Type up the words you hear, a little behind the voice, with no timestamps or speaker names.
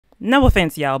No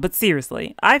offense, y'all, but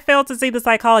seriously, I fail to see the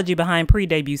psychology behind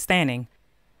pre-debut standing.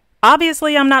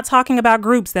 Obviously, I'm not talking about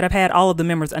groups that have had all of the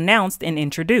members announced and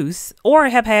introduced, or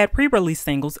have had pre-release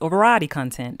singles or variety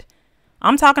content.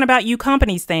 I'm talking about you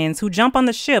company stans who jump on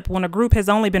the ship when a group has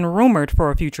only been rumored for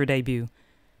a future debut.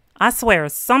 I swear,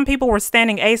 some people were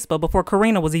standing aespa before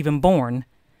Karina was even born.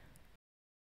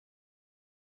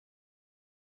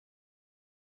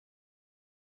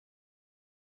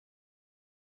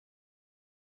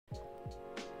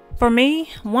 For me,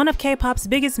 one of K-pop's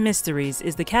biggest mysteries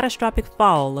is the catastrophic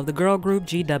fall of the girl group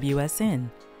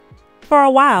GWSN. For a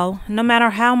while, no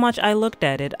matter how much I looked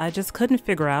at it, I just couldn't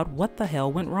figure out what the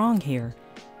hell went wrong here.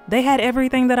 They had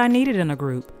everything that I needed in a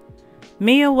group.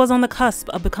 Mia was on the cusp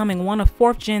of becoming one of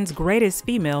 4th Gen's greatest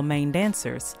female main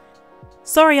dancers.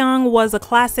 Soryang was a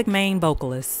classic main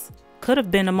vocalist. Could have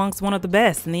been amongst one of the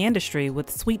best in the industry with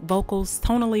sweet vocals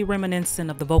tonally reminiscent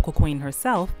of the vocal queen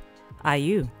herself,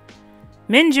 IU.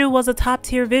 Minju was a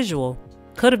top-tier visual,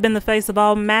 could have been the face of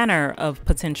all manner of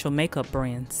potential makeup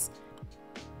brands.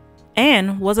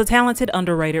 Anne was a talented,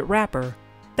 underrated rapper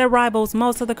that rivals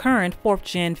most of the current 4th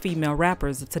Gen female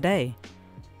rappers of today.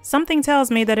 Something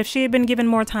tells me that if she had been given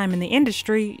more time in the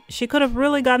industry, she could have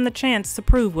really gotten the chance to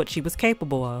prove what she was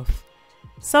capable of.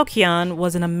 Sokyeon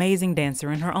was an amazing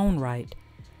dancer in her own right.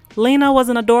 Lena was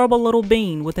an adorable little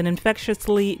bean with an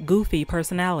infectiously goofy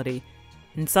personality,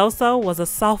 and Soso was a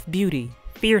soft beauty,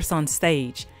 fierce on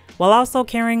stage, while also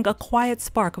carrying a quiet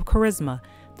spark of charisma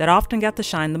that often got to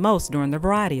shine the most during their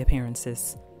variety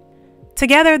appearances.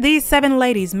 Together, these 7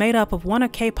 ladies made up of one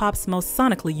of K-pop's most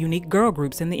sonically unique girl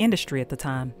groups in the industry at the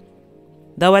time.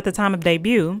 Though at the time of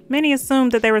debut, many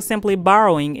assumed that they were simply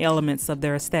borrowing elements of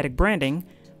their aesthetic branding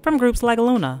from groups like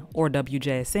Luna or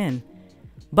WJSN.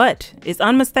 But it's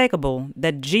unmistakable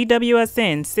that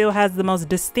GWSN still has the most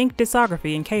distinct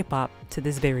discography in K-pop to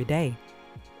this very day.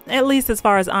 At least as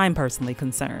far as I'm personally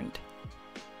concerned.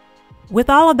 With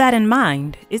all of that in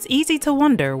mind, it's easy to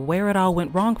wonder where it all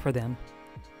went wrong for them.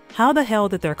 How the hell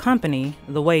did their company,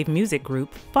 the Wave Music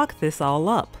Group, fuck this all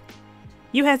up?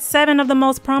 You had 7 of the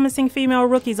most promising female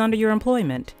rookies under your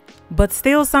employment, but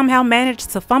still somehow managed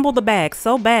to fumble the bag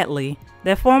so badly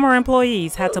that former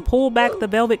employees had to pull back the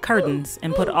velvet curtains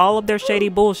and put all of their shady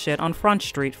bullshit on Front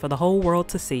Street for the whole world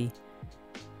to see.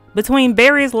 Between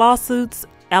various lawsuits,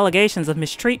 allegations of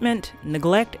mistreatment,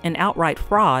 neglect, and outright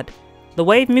fraud, the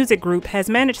Wave Music Group has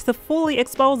managed to fully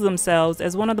expose themselves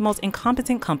as one of the most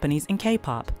incompetent companies in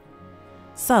K-pop.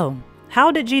 So,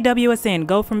 how did GWSN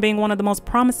go from being one of the most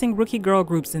promising rookie girl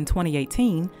groups in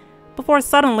 2018 before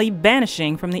suddenly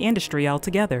vanishing from the industry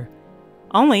altogether,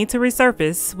 only to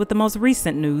resurface with the most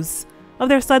recent news of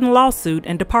their sudden lawsuit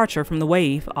and departure from the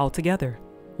Wave altogether?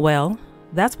 Well,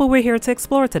 that's what we're here to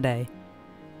explore today.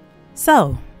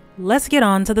 So, let's get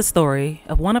on to the story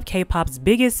of one of K-pop's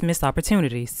biggest missed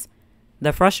opportunities,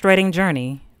 the frustrating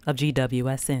journey of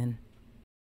GWSN.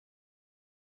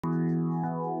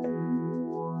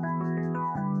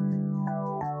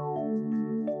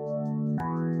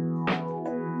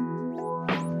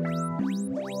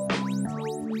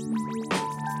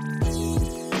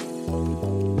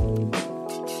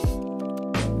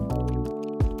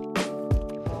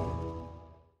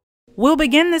 We'll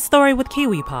begin this story with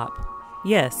Kiwi Pop.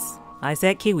 Yes, I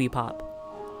said Kiwi Pop.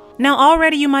 Now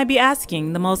already you might be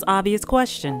asking the most obvious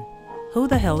question. Who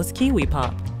the hell is Kiwi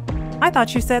Pop? I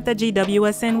thought you said that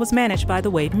GWSN was managed by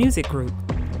the Wave Music Group.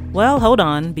 Well, hold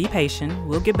on, be patient,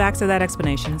 we'll get back to that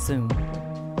explanation soon.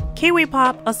 Kiwi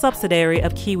Pop, a subsidiary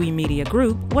of Kiwi Media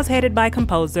Group, was headed by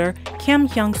composer Kim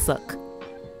Hyung-suk.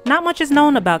 Not much is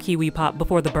known about Kiwi Pop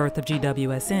before the birth of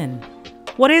GWSN.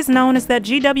 What is known is that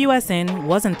GWSN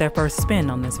wasn't their first spin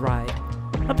on this ride.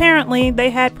 Apparently, they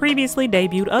had previously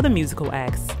debuted other musical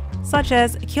acts, such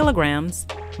as Kilograms,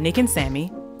 Nick and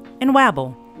Sammy, and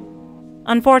Wabble.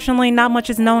 Unfortunately, not much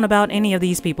is known about any of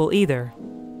these people either.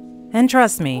 And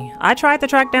trust me, I tried to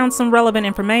track down some relevant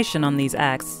information on these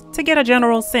acts to get a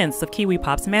general sense of Kiwi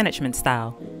Pop's management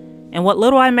style, and what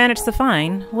little I managed to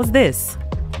find was this.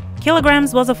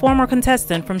 Kilograms was a former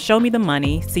contestant from Show Me the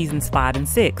Money seasons 5 and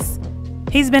 6.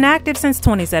 He's been active since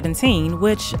 2017,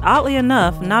 which, oddly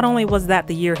enough, not only was that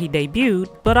the year he debuted,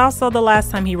 but also the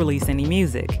last time he released any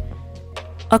music.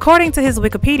 According to his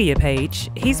Wikipedia page,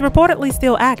 he's reportedly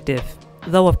still active,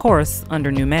 though of course under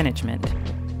new management.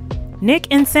 Nick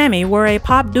and Sammy were a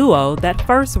pop duo that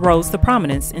first rose to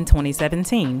prominence in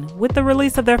 2017 with the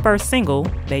release of their first single,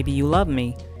 Baby You Love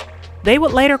Me. They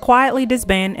would later quietly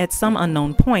disband at some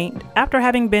unknown point after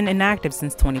having been inactive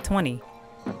since 2020.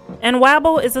 And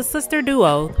Wabble is a sister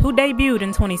duo who debuted in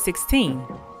 2016.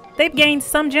 they've gained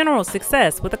some general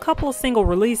success with a couple of single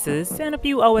releases and a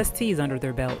few OSTs under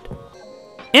their belt.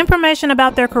 Information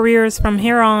about their careers from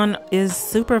here on is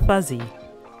super fuzzy.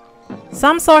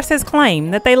 Some sources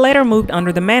claim that they later moved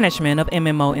under the management of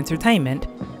MMO Entertainment,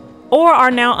 or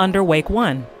are now under Wake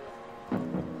One.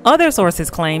 Other sources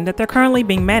claim that they're currently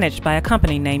being managed by a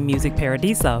company named Music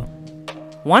Paradiso.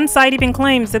 One site even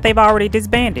claims that they've already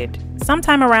disbanded,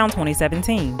 sometime around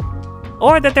 2017,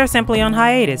 or that they're simply on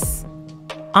hiatus.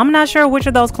 I'm not sure which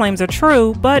of those claims are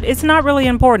true, but it's not really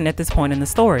important at this point in the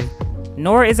story,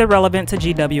 nor is it relevant to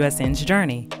GWSN's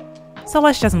journey. So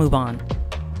let's just move on.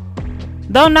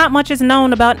 Though not much is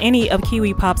known about any of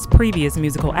Kiwi Pop's previous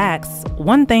musical acts,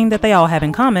 one thing that they all have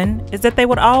in common is that they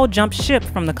would all jump ship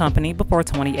from the company before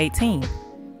 2018.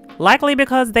 Likely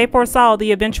because they foresaw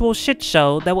the eventual shit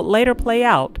show that would later play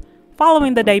out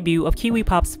following the debut of Kiwi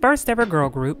Pop's first ever girl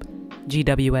group,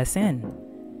 GWSN.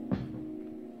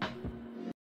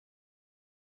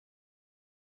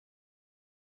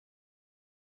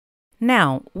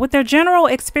 Now, with their general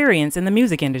experience in the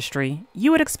music industry, you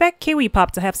would expect Kiwi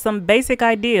Pop to have some basic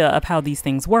idea of how these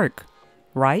things work,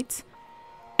 right?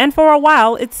 And for a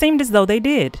while, it seemed as though they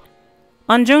did.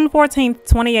 On June 14,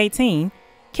 2018,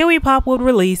 Kiwi Pop would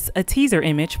release a teaser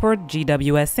image for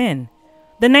GWSN,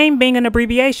 the name being an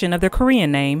abbreviation of their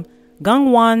Korean name,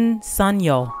 Gangwon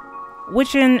Sanyo,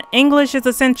 which in English is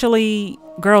essentially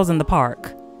Girls in the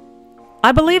Park.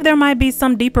 I believe there might be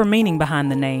some deeper meaning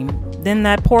behind the name than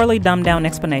that poorly dumbed down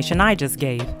explanation I just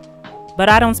gave. But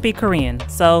I don't speak Korean,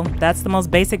 so that's the most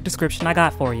basic description I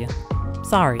got for you.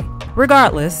 Sorry.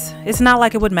 Regardless, it's not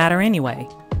like it would matter anyway.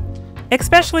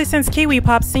 Especially since Kiwi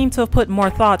Pop seemed to have put more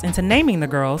thought into naming the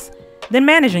girls than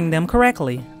managing them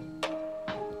correctly.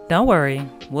 Don't worry,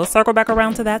 we'll circle back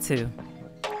around to that too.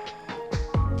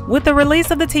 With the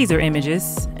release of the teaser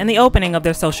images and the opening of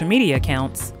their social media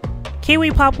accounts,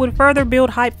 Kiwi Pop would further build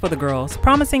hype for the girls,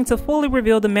 promising to fully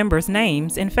reveal the members'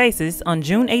 names and faces on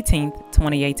June 18,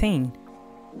 2018.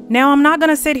 Now, I'm not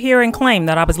going to sit here and claim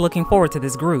that I was looking forward to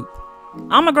this group.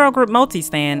 I'm a girl group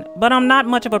multi-stan, but I'm not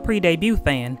much of a pre-debut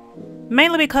fan,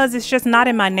 mainly because it's just not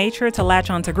in my nature to latch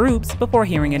onto groups before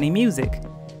hearing any music.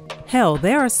 Hell,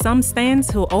 there are some stans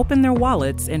who open their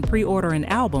wallets and pre-order an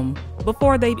album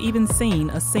before they've even seen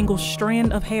a single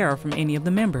strand of hair from any of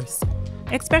the members,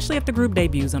 especially if the group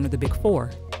debuts under the Big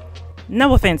Four.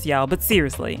 No offense, y'all, but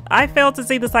seriously, I fail to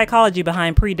see the psychology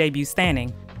behind pre-debut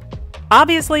standing.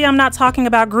 Obviously, I'm not talking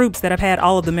about groups that have had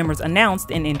all of the members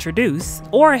announced and introduced,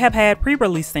 or have had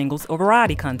pre-release singles or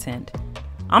variety content.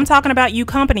 I'm talking about you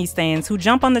company stans who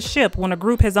jump on the ship when a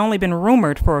group has only been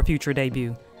rumored for a future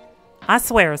debut. I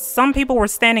swear, some people were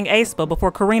standing aespa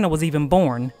before Karina was even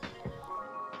born.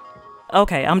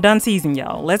 Okay, I'm done teasing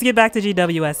y'all. Let's get back to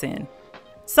GWSN.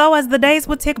 So as the days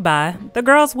would tick by, the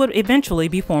girls would eventually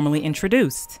be formally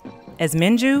introduced as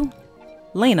Minju,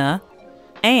 Lena,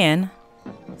 Ann,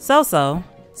 Soso,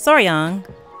 Soryang,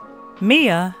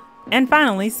 Mia, and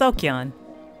finally Sokyeon,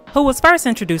 who was first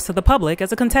introduced to the public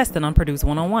as a contestant on Produce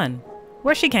 101,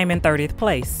 where she came in 30th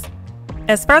place.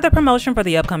 As further promotion for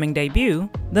the upcoming debut,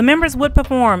 the members would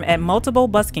perform at multiple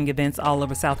busking events all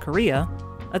over South Korea,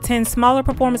 attend smaller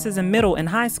performances in middle and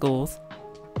high schools,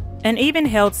 and even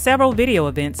held several video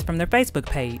events from their Facebook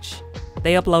page.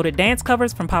 They uploaded dance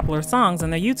covers from popular songs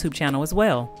on their YouTube channel as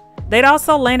well. They'd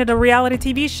also landed a reality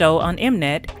TV show on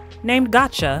Mnet named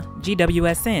Gotcha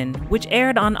GWSN, which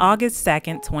aired on August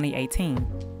 2nd, 2018.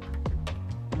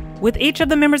 With each of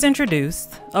the members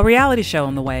introduced, a reality show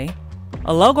on the way,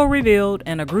 a logo revealed,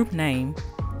 and a group name,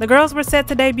 the girls were set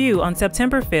to debut on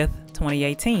September 5th,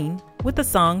 2018 with the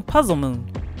song Puzzle Moon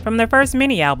from their first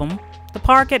mini-album, The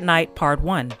Park at Night Part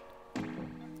 1.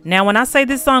 Now, when I say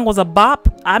this song was a bop,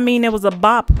 I mean it was a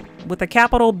bop with a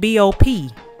capital B-O-P.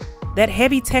 That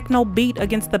heavy techno beat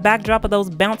against the backdrop of those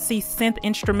bouncy synth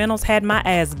instrumentals had my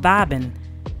ass vibing.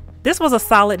 This was a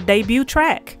solid debut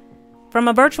track from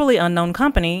a virtually unknown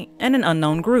company and an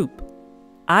unknown group.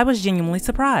 I was genuinely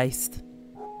surprised.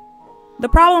 The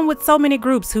problem with so many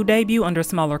groups who debut under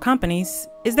smaller companies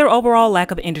is their overall lack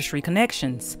of industry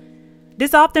connections.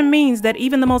 This often means that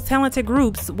even the most talented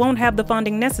groups won't have the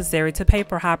funding necessary to pay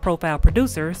for high-profile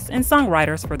producers and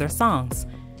songwriters for their songs,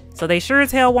 so they sure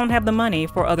as hell won't have the money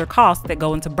for other costs that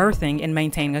go into birthing and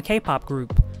maintaining a K-pop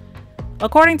group.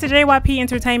 According to JYP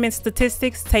Entertainment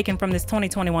statistics taken from this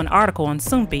 2021 article on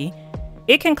Soompi,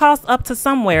 it can cost up to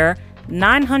somewhere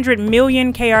 900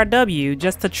 million KRW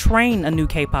just to train a new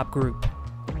K-pop group.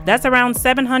 That's around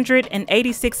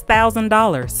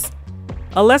 $786,000.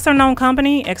 A lesser-known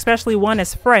company, especially one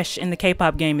as fresh in the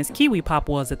K-pop game as Kiwi Pop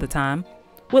was at the time,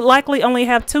 would likely only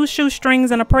have 2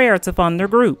 shoestrings and a prayer to fund their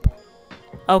group.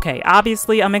 Okay,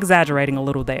 obviously I'm exaggerating a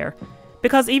little there,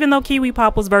 because even though Kiwi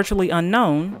Pop was virtually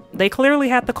unknown, they clearly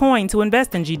had the coin to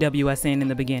invest in GWSN in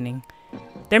the beginning.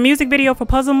 Their music video for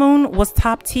Puzzle Moon was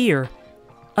top tier,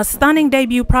 a stunning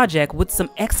debut project with some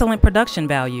excellent production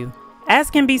value, as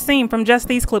can be seen from just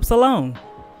these clips alone.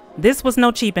 This was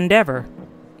no cheap endeavor.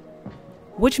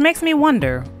 Which makes me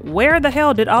wonder, where the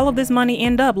hell did all of this money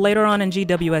end up later on in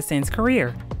GWSN's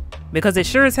career? Because it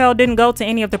sure as hell didn't go to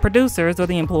any of the producers or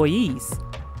the employees.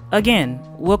 Again,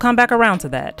 we'll come back around to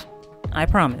that. I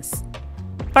promise.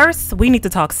 First, we need to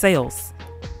talk sales.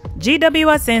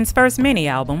 GWSN's first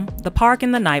mini-album, The Park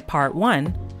in the Night Part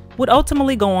 1, would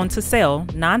ultimately go on to sell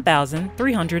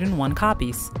 9,301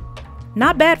 copies.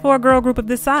 Not bad for a girl group of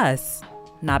this size.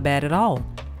 Not bad at all.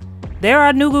 There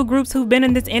are Nugu groups who've been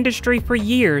in this industry for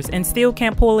years and still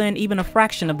can't pull in even a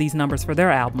fraction of these numbers for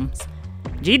their albums.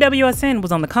 GWSN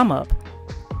was on the come up,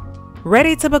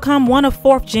 ready to become one of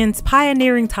 4th Gen's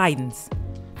pioneering titans,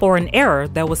 for an era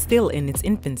that was still in its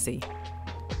infancy.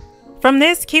 From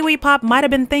this, Kiwi Pop might have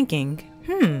been thinking,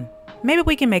 maybe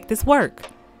we can make this work.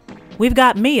 We've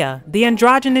got Mia, the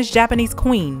androgynous Japanese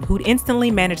queen who'd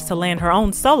instantly managed to land her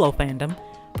own solo fandom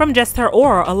from just her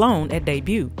aura alone at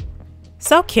debut.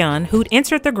 Sokyun, who'd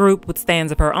entered the group with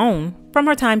stands of her own from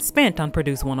her time spent on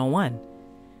Produce 101.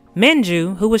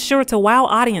 Minju, who was sure to wow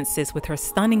audiences with her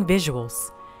stunning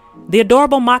visuals. The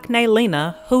adorable Maknae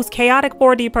Lena, whose chaotic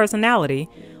 4D personality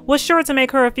was sure to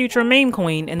make her a future meme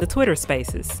queen in the Twitter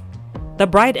spaces. The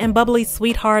bright and bubbly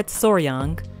sweetheart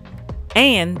Soryang,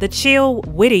 and the chill,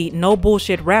 witty, no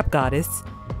bullshit rap goddess,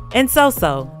 and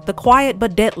So-So, the quiet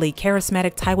but deadly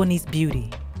charismatic Taiwanese beauty.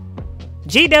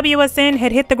 GWSN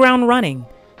had hit the ground running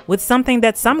with something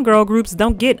that some girl groups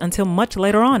don't get until much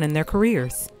later on in their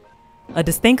careers. A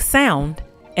distinct sound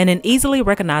and an easily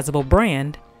recognizable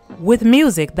brand with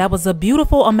music that was a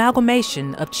beautiful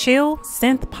amalgamation of chill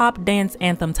synth pop dance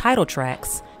anthem title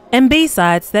tracks and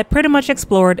B-sides that pretty much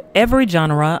explored every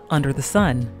genre under the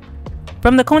sun.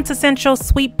 From the quintessential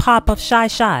sweet pop of Shy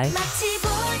Shy,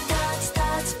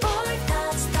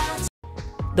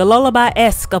 the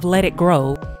lullaby-esque of Let It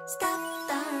Grow,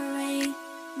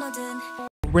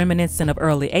 reminiscent of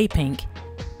early A-Pink,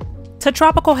 to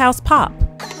tropical house pop,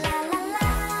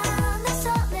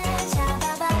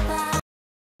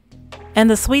 and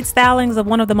the sweet stylings of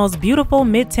one of the most beautiful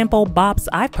mid-tempo bops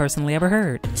I've personally ever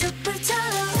heard.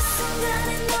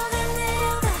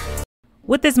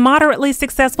 With this moderately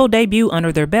successful debut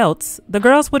under their belts, the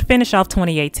girls would finish off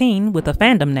 2018 with a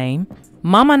fandom name,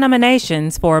 Mama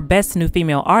nominations for Best New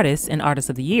Female Artist and Artist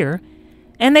of the Year,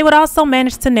 and they would also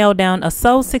manage to nail down a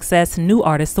Soul Success New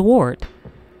Artist Award.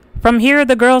 From here,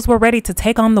 the girls were ready to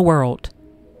take on the world.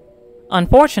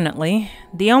 Unfortunately,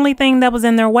 the only thing that was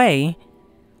in their way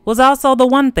was also the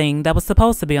one thing that was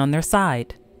supposed to be on their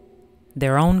side: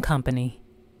 their own company.